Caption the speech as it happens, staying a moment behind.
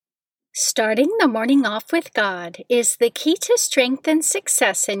Starting the morning off with God is the key to strength and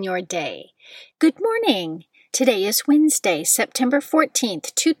success in your day. Good morning. Today is Wednesday, September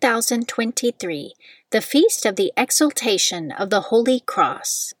 14th, 2023, the feast of the Exaltation of the Holy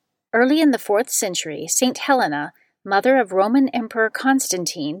Cross. Early in the 4th century, St. Helena, mother of Roman Emperor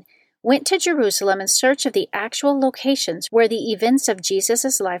Constantine, went to Jerusalem in search of the actual locations where the events of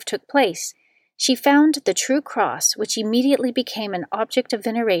Jesus' life took place. She found the true cross, which immediately became an object of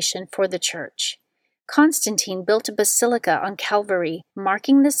veneration for the Church. Constantine built a basilica on Calvary,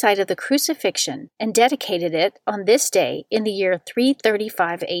 marking the site of the crucifixion, and dedicated it on this day in the year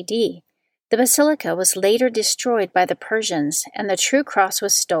 335 AD. The basilica was later destroyed by the Persians, and the true cross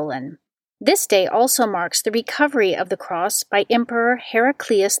was stolen. This day also marks the recovery of the cross by Emperor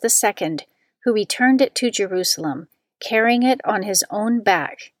Heraclius II, who returned it to Jerusalem, carrying it on his own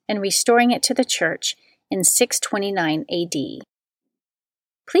back and restoring it to the Church in 629 AD.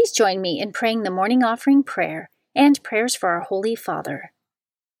 Please join me in praying the morning offering prayer and prayers for our Holy Father.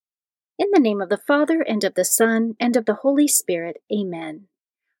 In the name of the Father, and of the Son, and of the Holy Spirit, Amen.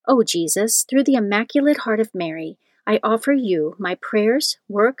 O Jesus, through the Immaculate Heart of Mary, I offer you my prayers,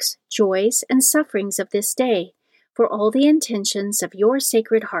 works, joys, and sufferings of this day, for all the intentions of your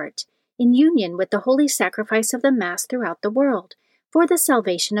Sacred Heart, in union with the holy sacrifice of the Mass throughout the world, for the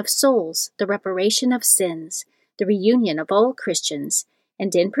salvation of souls, the reparation of sins, the reunion of all Christians,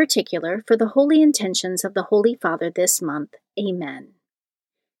 and in particular for the holy intentions of the Holy Father this month. Amen.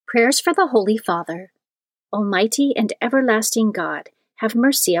 Prayers for the Holy Father. Almighty and everlasting God, have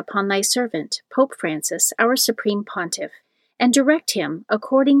mercy upon thy servant, Pope Francis, our Supreme Pontiff, and direct him,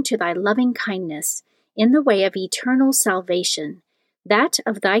 according to thy loving kindness, in the way of eternal salvation, that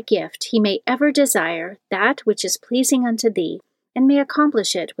of thy gift he may ever desire that which is pleasing unto thee, and may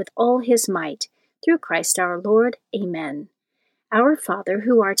accomplish it with all his might, through Christ our Lord. Amen. Our Father,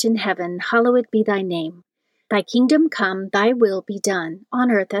 who art in heaven, hallowed be thy name. Thy kingdom come, thy will be done,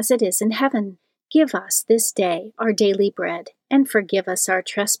 on earth as it is in heaven. Give us this day our daily bread, and forgive us our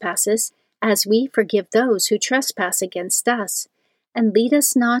trespasses, as we forgive those who trespass against us. And lead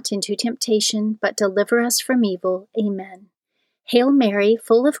us not into temptation, but deliver us from evil. Amen. Hail Mary,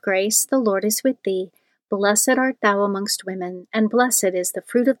 full of grace, the Lord is with thee. Blessed art thou amongst women, and blessed is the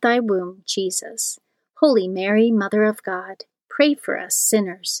fruit of thy womb, Jesus. Holy Mary, Mother of God, pray for us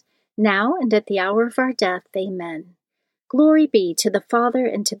sinners, now and at the hour of our death. Amen. Glory be to the Father,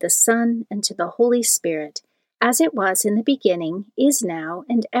 and to the Son, and to the Holy Spirit, as it was in the beginning, is now,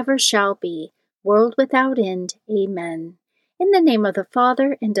 and ever shall be, world without end. Amen. In the name of the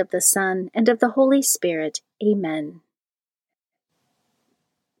Father, and of the Son, and of the Holy Spirit. Amen.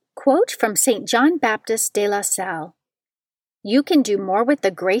 Quote from St. John Baptist de la Salle: "You can do more with the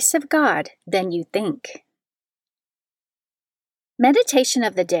grace of God than you think." Meditation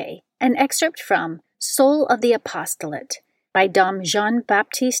of the Day, an excerpt from Soul of the Apostolate by Dom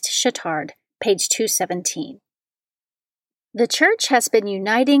Jean-Baptiste Chattard, page 217. The Church has been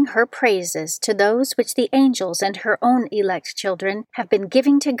uniting her praises to those which the angels and her own elect children have been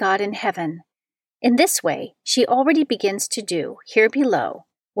giving to God in heaven. In this way, she already begins to do, here below,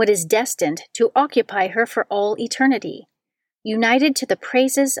 what is destined to occupy her for all eternity. United to the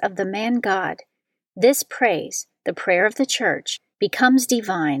praises of the man God, this praise, the prayer of the Church, becomes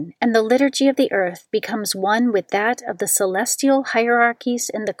divine, and the liturgy of the earth becomes one with that of the celestial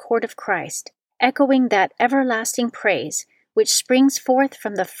hierarchies in the court of Christ, echoing that everlasting praise which springs forth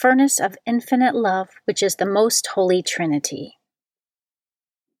from the furnace of infinite love, which is the most holy Trinity.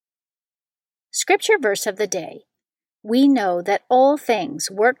 Scripture verse of the day. We know that all things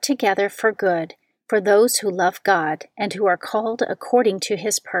work together for good for those who love God and who are called according to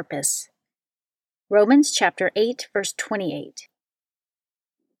his purpose. Romans chapter 8, verse 28.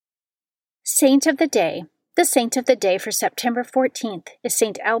 Saint of the Day. The saint of the day for September 14th is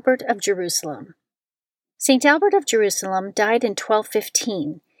St. Albert of Jerusalem. St. Albert of Jerusalem died in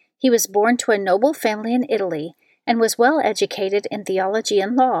 1215. He was born to a noble family in Italy and was well educated in theology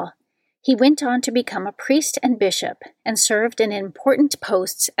and law. He went on to become a priest and bishop and served in important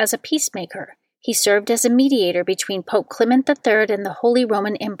posts as a peacemaker. He served as a mediator between Pope Clement III and the Holy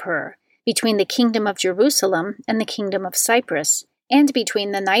Roman Emperor, between the Kingdom of Jerusalem and the Kingdom of Cyprus, and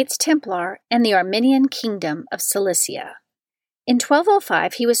between the Knights Templar and the Armenian Kingdom of Cilicia. In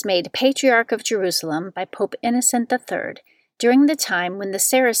 1205, he was made Patriarch of Jerusalem by Pope Innocent III during the time when the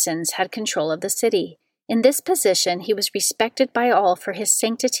Saracens had control of the city. In this position, he was respected by all for his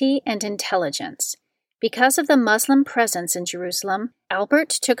sanctity and intelligence. Because of the Muslim presence in Jerusalem, Albert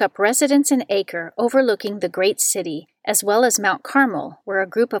took up residence in Acre overlooking the great city, as well as Mount Carmel, where a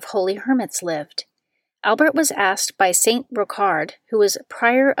group of holy hermits lived. Albert was asked by Saint Brocard, who was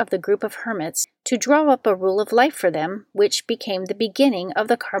prior of the group of hermits, to draw up a rule of life for them, which became the beginning of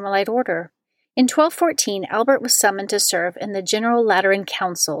the Carmelite order. In 1214, Albert was summoned to serve in the General Lateran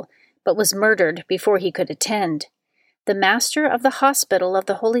Council, but was murdered before he could attend. The master of the Hospital of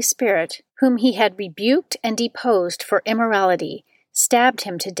the Holy Spirit, whom he had rebuked and deposed for immorality, stabbed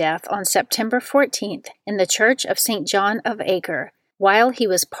him to death on September 14th in the church of St. John of Acre, while he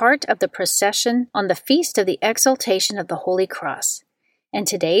was part of the procession on the feast of the Exaltation of the Holy Cross. And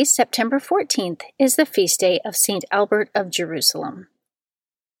today, September 14th, is the feast day of St. Albert of Jerusalem.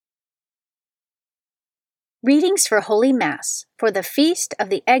 Readings for Holy Mass for the feast of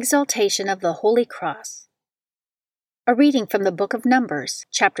the Exaltation of the Holy Cross. A reading from the book of Numbers,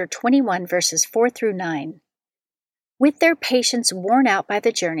 chapter 21, verses 4 through 9. With their patience worn out by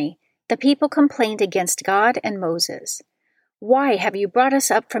the journey, the people complained against God and Moses. "Why have you brought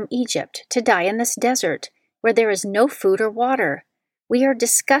us up from Egypt to die in this desert, where there is no food or water? We are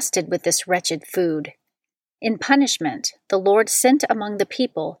disgusted with this wretched food." In punishment, the Lord sent among the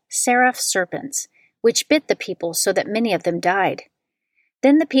people seraph serpents, which bit the people so that many of them died.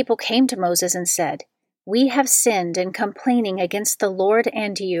 Then the people came to Moses and said, "We have sinned in complaining against the Lord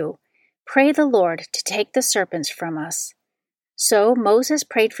and you. Pray the Lord to take the serpents from us." So Moses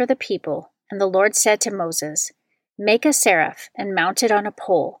prayed for the people, and the Lord said to Moses, "Make a seraph and mount it on a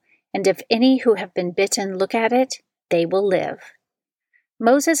pole, and if any who have been bitten look at it, they will live."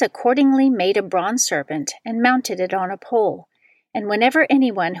 Moses accordingly made a bronze serpent and mounted it on a pole, and whenever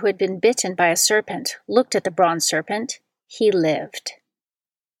anyone who had been bitten by a serpent looked at the bronze serpent, he lived.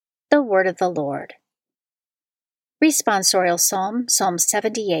 The Word of the Lord. Responsorial Psalm, Psalm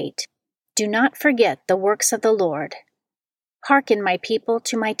 78. Do not forget the works of the Lord. Hearken, my people,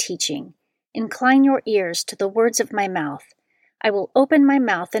 to my teaching. Incline your ears to the words of my mouth. I will open my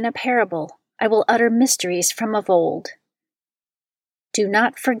mouth in a parable. I will utter mysteries from of old. Do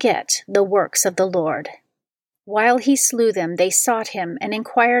not forget the works of the Lord. While he slew them, they sought him and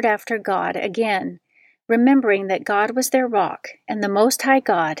inquired after God again, remembering that God was their rock and the Most High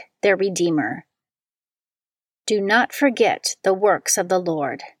God their Redeemer. Do not forget the works of the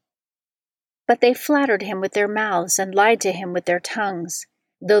Lord. But they flattered him with their mouths and lied to him with their tongues,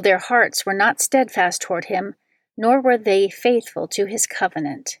 though their hearts were not steadfast toward him, nor were they faithful to his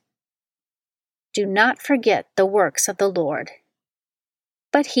covenant. Do not forget the works of the Lord.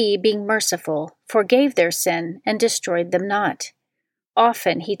 But he, being merciful, forgave their sin and destroyed them not.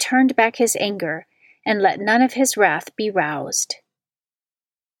 Often he turned back his anger, and let none of his wrath be roused.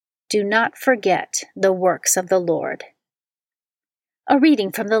 Do not forget the works of the Lord. A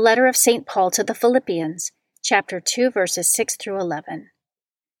reading from the letter of St. Paul to the Philippians, chapter 2, verses 6 through 11.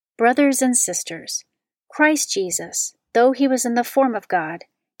 Brothers and sisters, Christ Jesus, though he was in the form of God,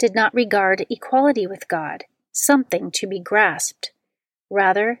 did not regard equality with God something to be grasped.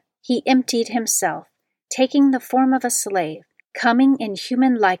 Rather, he emptied himself, taking the form of a slave, coming in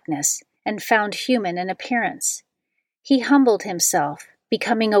human likeness, and found human in appearance. He humbled himself,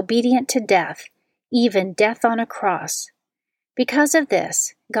 becoming obedient to death, even death on a cross. Because of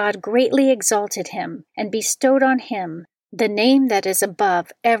this, God greatly exalted him and bestowed on him the name that is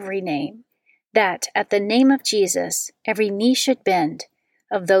above every name, that at the name of Jesus every knee should bend,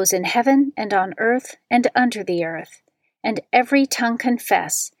 of those in heaven and on earth and under the earth, and every tongue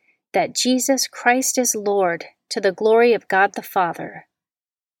confess that Jesus Christ is Lord, to the glory of God the Father.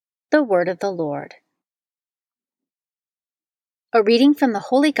 The Word of the Lord. A reading from the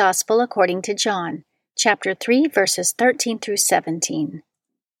Holy Gospel according to John, chapter 3, verses 13 through 17.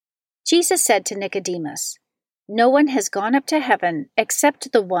 Jesus said to Nicodemus, "No one has gone up to heaven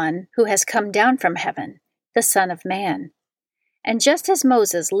except the one who has come down from heaven, the Son of Man. And just as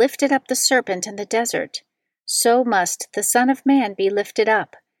Moses lifted up the serpent in the desert, so must the Son of Man be lifted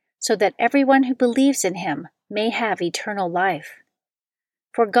up, so that everyone who believes in him may have eternal life.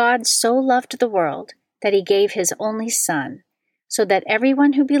 For God so loved the world that he gave his only Son, so that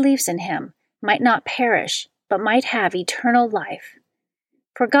everyone who believes in him might not perish, but might have eternal life.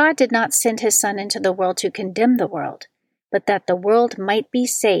 For God did not send his Son into the world to condemn the world, but that the world might be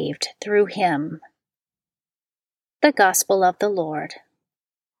saved through him." The Gospel of the Lord.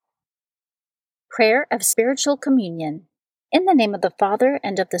 Prayer of Spiritual Communion. In the name of the Father,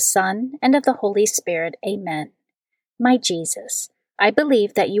 and of the Son, and of the Holy Spirit. Amen. My Jesus, I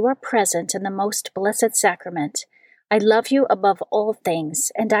believe that you are present in the most blessed sacrament. I love you above all things,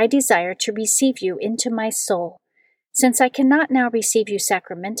 and I desire to receive you into my soul. Since I cannot now receive you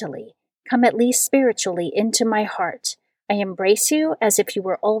sacramentally, come at least spiritually into my heart. I embrace you as if you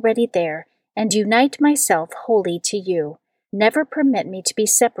were already there, and unite myself wholly to you. Never permit me to be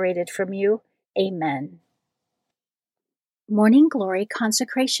separated from you. Amen. Morning Glory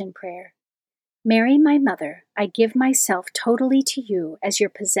Consecration Prayer. Mary, my mother, I give myself totally to you as your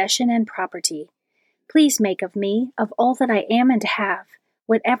possession and property. Please make of me, of all that I am and have,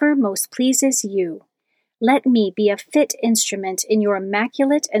 whatever most pleases you. Let me be a fit instrument in your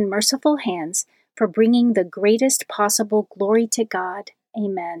immaculate and merciful hands for bringing the greatest possible glory to God.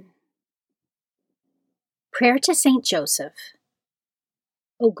 Amen. Prayer to Saint Joseph.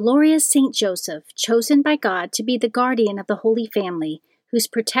 O glorious Saint Joseph, chosen by God to be the guardian of the Holy Family, whose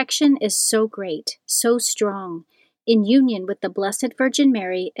protection is so great, so strong, in union with the Blessed Virgin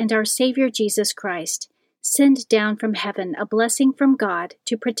Mary and our Savior Jesus Christ, send down from heaven a blessing from God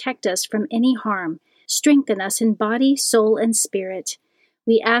to protect us from any harm, strengthen us in body, soul, and spirit.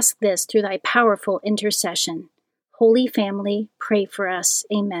 We ask this through thy powerful intercession. Holy Family, pray for us.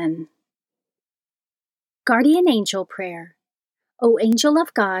 Amen. Guardian Angel Prayer. O angel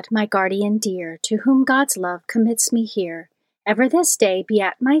of God, my guardian dear, to whom God's love commits me here, ever this day be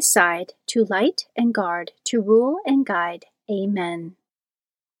at my side, to light and guard, to rule and guide. Amen.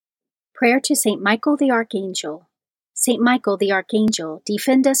 Prayer to Saint Michael the Archangel. Saint Michael the Archangel,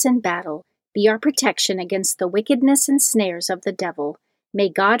 defend us in battle, be our protection against the wickedness and snares of the devil. May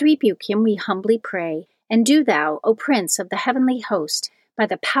God rebuke him, we humbly pray, and do thou, O Prince of the heavenly host, by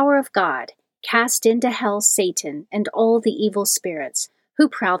the power of God, cast into hell Satan and all the evil spirits who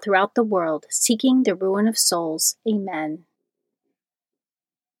prowl throughout the world, seeking the ruin of souls. Amen.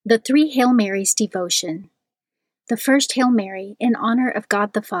 The Three Hail Marys Devotion. The first Hail Mary, in honor of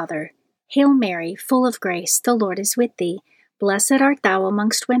God the Father. Hail Mary, full of grace, the Lord is with thee. Blessed art thou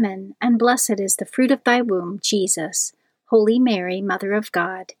amongst women, and blessed is the fruit of thy womb, Jesus. Holy Mary, Mother of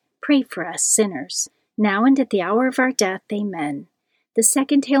God, pray for us sinners, now and at the hour of our death. Amen. The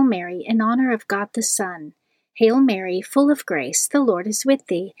second Hail Mary, in honor of God the Son. Hail Mary, full of grace, the Lord is with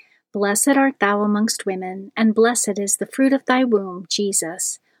thee. Blessed art thou amongst women, and blessed is the fruit of thy womb,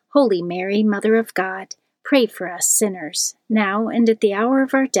 Jesus. Holy Mary, Mother of God, pray for us sinners, now and at the hour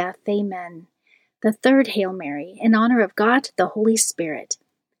of our death. Amen. The third Hail Mary, in honor of God the Holy Spirit.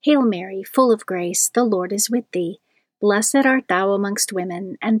 Hail Mary, full of grace, the Lord is with thee. Blessed art thou amongst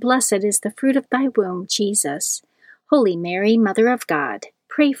women, and blessed is the fruit of thy womb, Jesus. Holy Mary, Mother of God,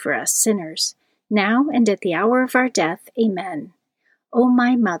 pray for us sinners, now and at the hour of our death. Amen. O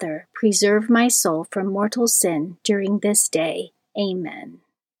my Mother, preserve my soul from mortal sin during this day. Amen.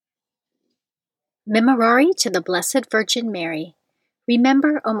 Memorare to the Blessed Virgin Mary.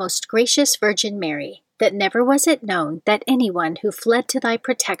 Remember, O most gracious Virgin Mary, that never was it known that anyone who fled to thy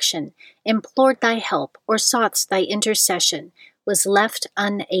protection, implored thy help, or sought thy intercession, was left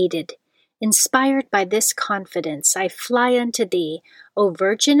unaided. Inspired by this confidence, I fly unto thee, O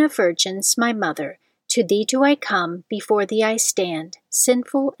Virgin of Virgins, my Mother. To thee do I come, before thee I stand,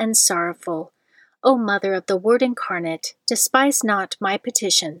 sinful and sorrowful. O Mother of the Word incarnate, despise not my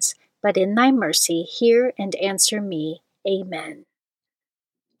petitions, but in thy mercy hear and answer me. Amen.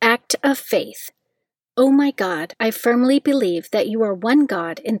 Act of Faith. O my God, I firmly believe that you are one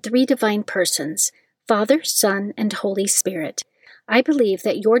God in three divine persons, Father, Son, and Holy Spirit. I believe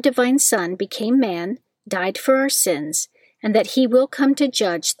that your divine Son became man, died for our sins, and that he will come to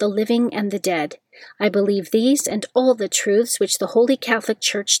judge the living and the dead. I believe these and all the truths which the Holy Catholic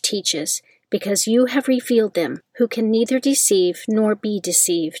Church teaches, because you have revealed them, who can neither deceive nor be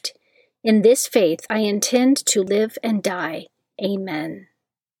deceived. In this faith I intend to live and die. Amen.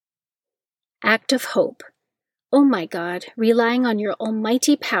 Act of Hope. O my God, relying on your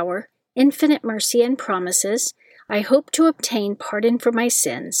almighty power, infinite mercy, and promises, I hope to obtain pardon for my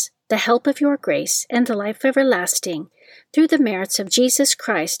sins, the help of your grace, and the life everlasting, through the merits of Jesus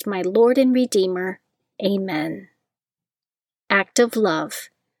Christ, my Lord and Redeemer. Amen. Act of Love.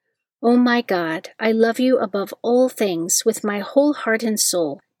 O my God, I love you above all things with my whole heart and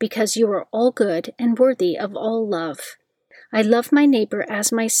soul, because you are all good and worthy of all love. I love my neighbor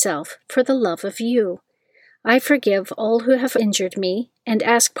as myself for the love of you. I forgive all who have injured me, and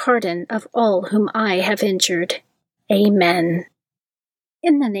ask pardon of all whom I have injured. Amen.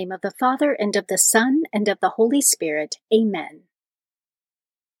 In the name of the Father, and of the Son, and of the Holy Spirit. Amen.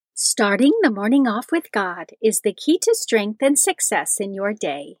 Starting the morning off with God is the key to strength and success in your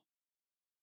day.